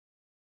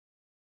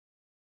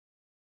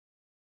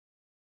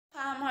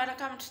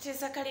Welcome to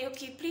Teza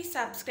Karaoke. Please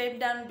subscribe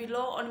down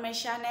below on my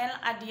channel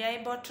and be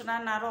able to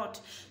learn a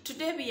lot.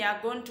 Today we are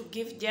going to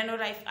give general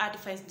life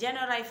advice.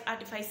 General life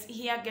advice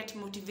here, get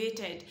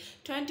motivated.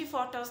 20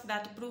 photos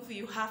that prove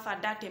you have a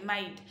dirty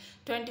mind.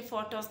 20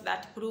 photos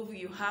that prove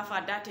you have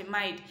a dirty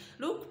mind.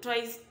 Look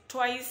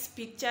twice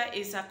picture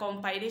is a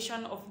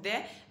compilation of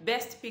the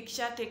best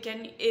picture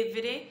taken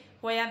everywhere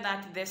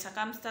that the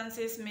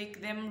circumstances make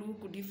them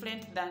look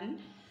different than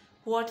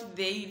what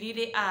they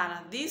really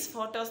are. These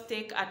photos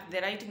take at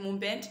the right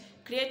moment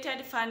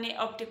created funny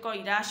optical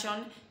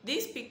illusion.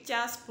 These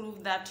pictures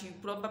prove that you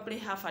probably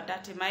have a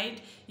dirty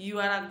mind. You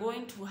are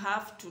going to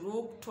have to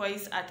look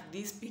twice at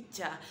this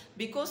picture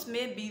because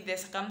maybe the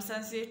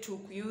circumstances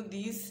took you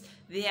this.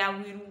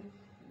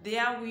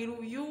 There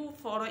will you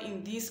follow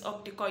in this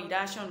optical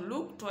illusion.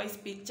 Look twice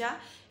picture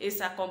is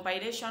a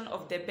compilation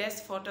of the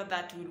best photo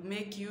that will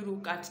make you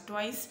look at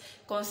twice,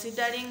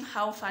 considering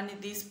how funny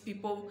these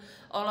people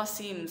all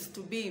seems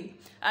to be.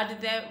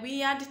 And the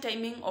weird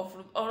timing of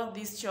all of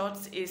these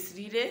shots is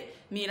really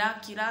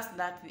miraculous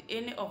that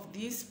any of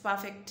these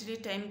perfectly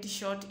timed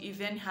shot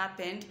even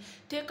happened.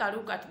 Take a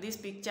look at this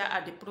picture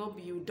and prove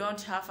you don't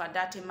have a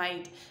dirty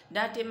mind.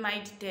 Dirty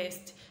mind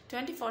test.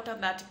 20 photos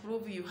that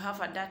prove you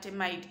have a dirty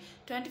mind.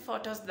 20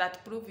 photos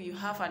that prove you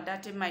have a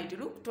dirty mind.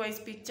 Look twice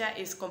picture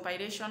is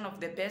compilation of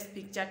the best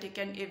picture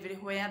taken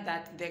everywhere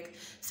that the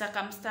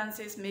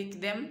circumstances make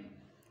them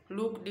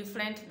look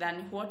different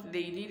than what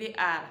they really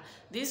are.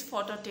 This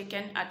photo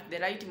taken at the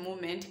right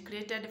moment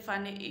created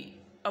funny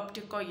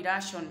optical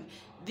illusion.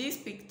 This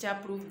picture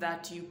proves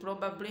that you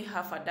probably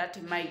have a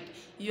dirty mind.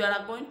 You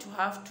are going to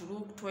have to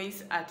look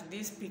twice at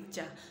this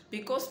picture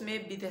because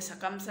maybe the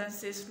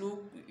circumstances will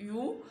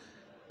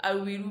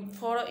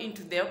follow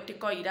into the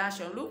optical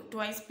illusion. Look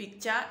twice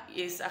picture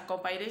is a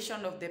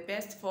compilation of the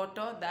best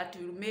photo that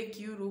will make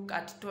you look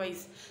at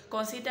twice,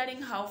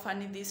 considering how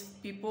funny these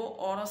people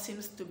all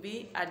seems to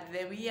be at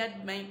the weird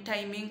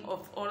timing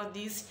of all of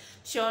these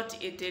shots.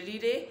 It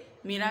really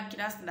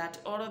miraculous that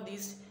all of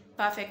these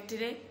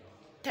perfectly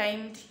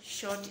timed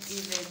shot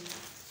even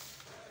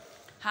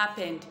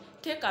happened.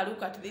 Take a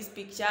look at this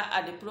picture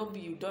and prove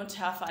you don't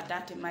have a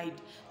dirty mind.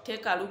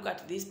 Take a look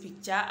at this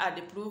picture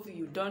and prove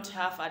you don't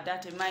have a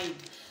dirty mind.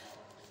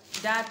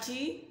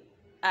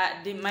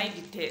 The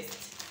mind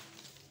test.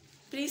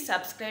 Please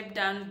subscribe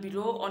down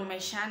below on my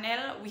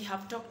channel. We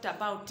have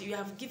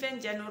given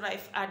general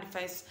life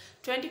advice.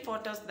 20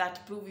 photos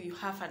that prove you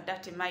have a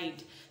dirty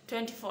mind.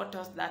 20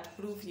 photos that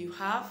prove you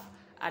have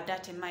a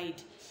dirty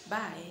mind.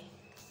 Bye.